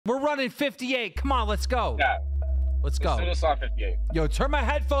running 58. Come on, let's go. Yeah. Let's go. As soon as I saw 58. Yo, turn my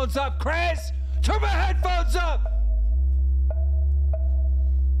headphones up, Chris. Turn my headphones up.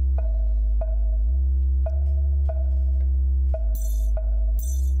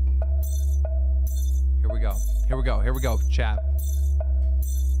 Here we go. Here we go. Here we go, chat.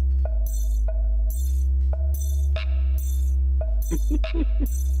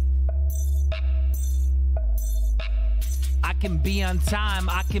 I can be on time,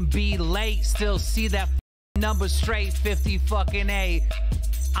 I can be late, still see that number straight, 50 fucking 8.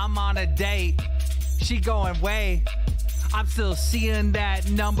 I'm on a date, she going way. I'm still seeing that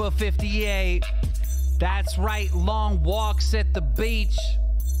number 58. That's right, long walks at the beach.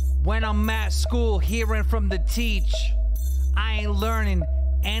 When I'm at school, hearing from the teach. I ain't learning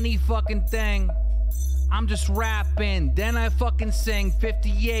any fucking thing. I'm just rapping, then I fucking sing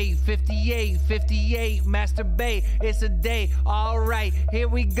 58, 58, 58, masturbate, it's a day, alright, here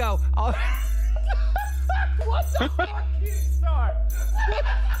we go. What the fuck, KEEMSTAR?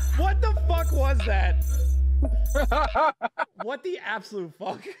 What the fuck was that? What the absolute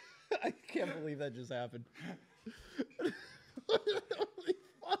fuck? I can't believe that just happened.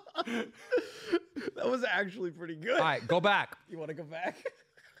 That was actually pretty good. Alright, go back. You want to go back?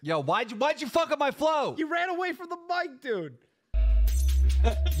 Yo, why'd you fuck up my flow? You ran away from the mic, dude.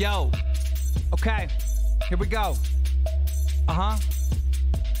 Yo, okay, here we go.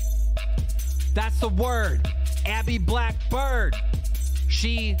 That's the word, Abby Blackbird.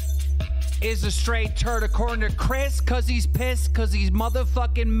 She is a straight turd according to Chris, cause he's pissed, cause he's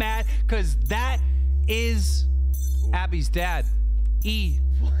motherfucking mad, cause that is Abby's dad.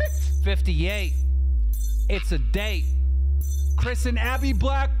 What? 58. It's a date. Chris and Abby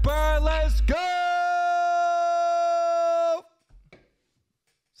Blackbird, let's go!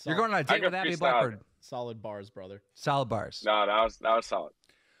 You're going on a date with Abby Blackbird. Solid bars, brother. Solid bars. No, that was solid.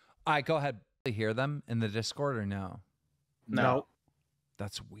 All right, go ahead. Hear them in the Discord or no? No.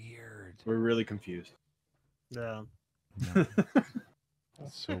 That's weird. We're really confused. Yeah. No.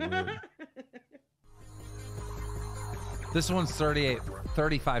 That's so weird. This one's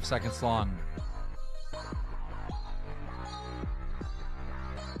 35 seconds long.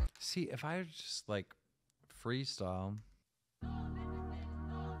 See, if I just like freestyle.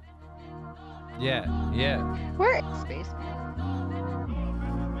 Yeah. Where is space?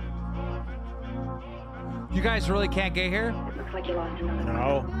 You guys really can't get here? It looks like you lost another.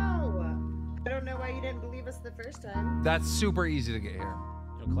 No. No. I don't know why you didn't believe us the first time. That's super easy to get here.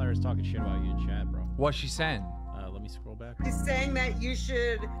 Yo, Clara's talking shit about you in chat, bro. What's she saying? Let me scroll back. She's saying that you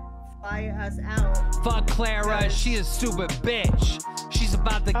should fly us out. Fuck Clara, she a stupid bitch. She's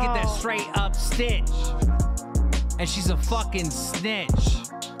about to get that straight up stitch. And she's a fucking snitch.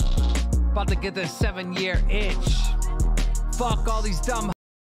 About to get the 7-year itch. Fuck all these dumb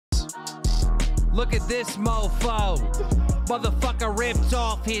hoes. Look at this mofo. Motherfucker ripped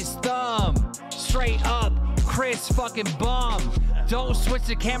off his thumb. Straight up, Chris fucking bum. Don't switch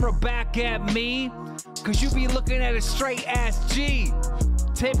the camera back at me, cause you be looking at a straight ass G.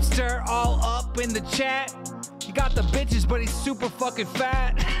 Tipster all up in the chat. He got the bitches, but he's super fucking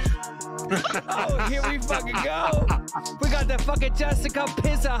fat. Oh, here we fucking go. We got that fucking Jessica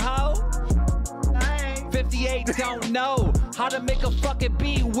Pizza hoe. 58 don't know how to make a fucking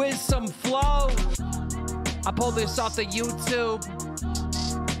beat with some flow. I pulled this off the YouTube,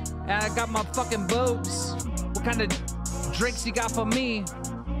 and I got my fucking boobs. What kind of drinks you got for me?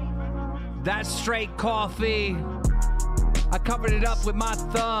 That's straight coffee. I covered it up with my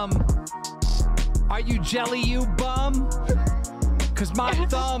thumb. Are you jelly, you bum? Cause my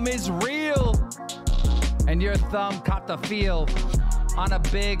thumb is real. And your thumb caught the feel on a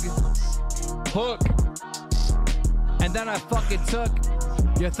big hook. And then I fucking took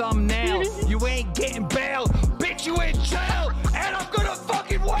your thumbnail. You ain't getting bail. Bitch, you in jail. And I'm gonna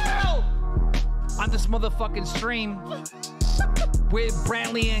fucking wail on this motherfucking stream with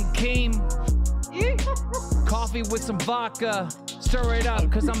Brantley and Keem. Coffee with some vodka. Stir it up,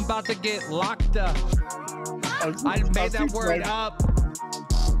 cause I'm about to get locked up. I made that word up.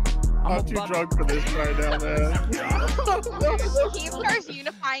 I'm too drunk for this right now, man. KEEMSTAR's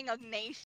unifying a nation.